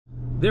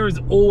There is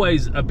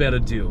always a better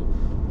deal.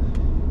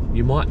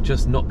 You might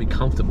just not be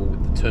comfortable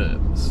with the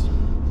terms.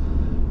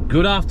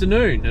 Good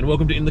afternoon and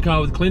welcome to In the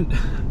Car with Clint.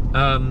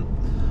 I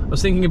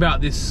was thinking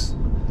about this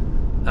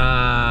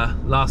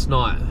last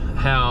night,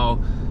 how,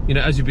 you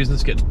know, as your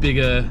business gets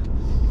bigger,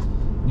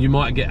 you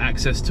might get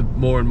access to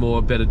more and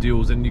more better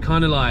deals, and you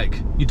kind of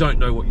like, you don't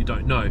know what you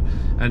don't know.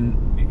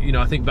 And, you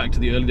know, I think back to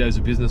the early days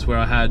of business where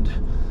I had,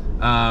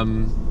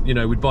 you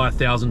know, we'd buy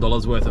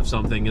 $1,000 worth of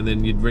something and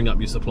then you'd ring up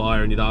your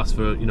supplier and you'd ask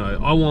for, you know,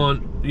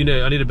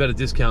 I need a better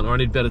discount, or I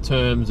need better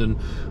terms, and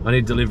I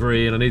need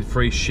delivery, and I need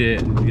free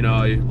shit, and, you know,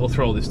 I'll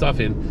throw all this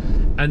stuff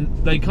in. And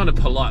they kind of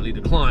politely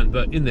decline,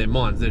 but in their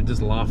minds, they're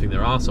just laughing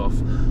their ass off.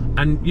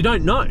 And you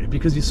don't know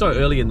because you're so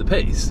early in the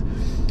piece.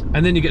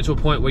 And then you get to a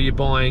point where you're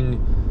buying,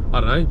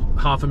 I don't know,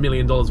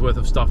 $500,000 worth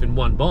of stuff in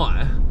one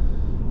buy,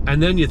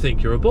 and then you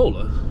think you're a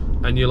baller.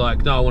 And you're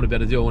like, no, I want a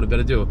better deal, I want a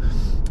better deal.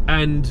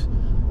 And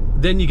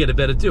then you get a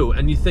better deal,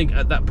 and you think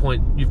at that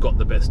point you've got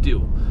the best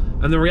deal.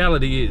 And the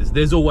reality is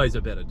there's always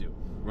a better deal,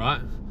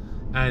 right?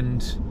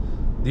 And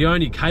the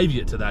only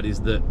caveat to that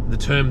is that the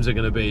terms are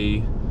going to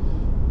be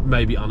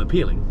maybe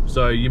unappealing.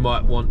 So you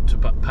might want to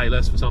pay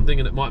less for something,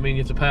 and it might mean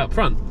you have to pay up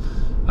front.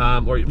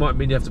 Or it might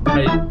mean you have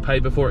to pay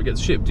before it gets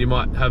shipped. You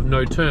might have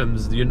no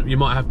terms. You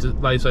might have to,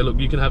 they say, look,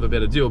 you can have a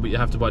better deal, but you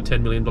have to buy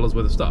 $10 million worth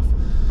of stuff.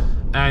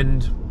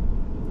 And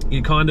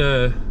you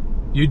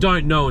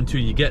don't know until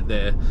you get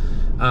there.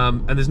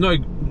 And there's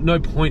no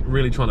point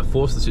really trying to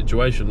force the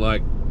situation,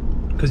 like,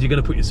 because you're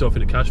going to put yourself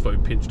in a cash flow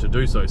pinch to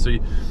do so. So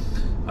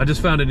I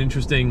just found it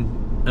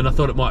interesting, and I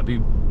thought it might be,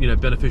 you know,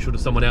 beneficial to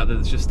someone out there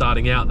that's just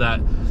starting out,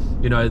 that,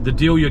 you know, the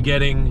deal you're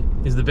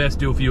getting is the best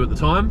deal for you at the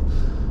time.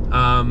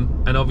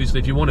 And obviously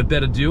if you want a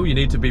better deal, you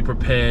need to be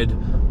prepared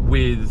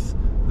with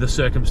the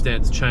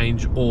circumstance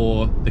change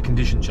or the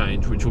condition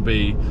change, which will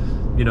be,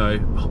 you know,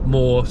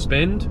 more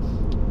spend,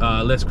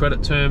 less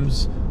credit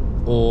terms,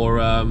 or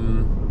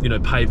you know,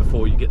 pay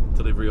before you get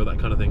delivery, or that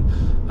kind of thing.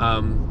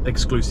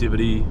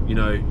 Exclusivity, you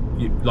know,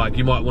 you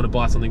might want to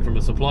buy something from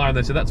a supplier and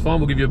they say, that's fine,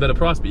 we'll give you a better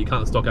price, but you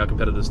can't stock our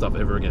competitor stuff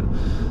ever again.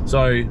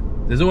 So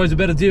there's always a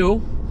better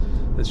deal.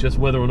 It's just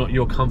whether or not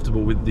you're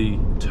comfortable with the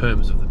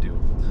terms of the deal.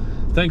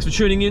 Thanks for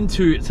tuning in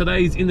to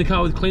today's In the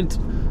Car with Clint.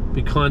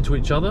 Be kind to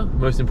each other.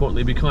 Most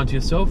importantly, be kind to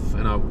yourself,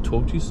 and I will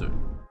talk to you soon.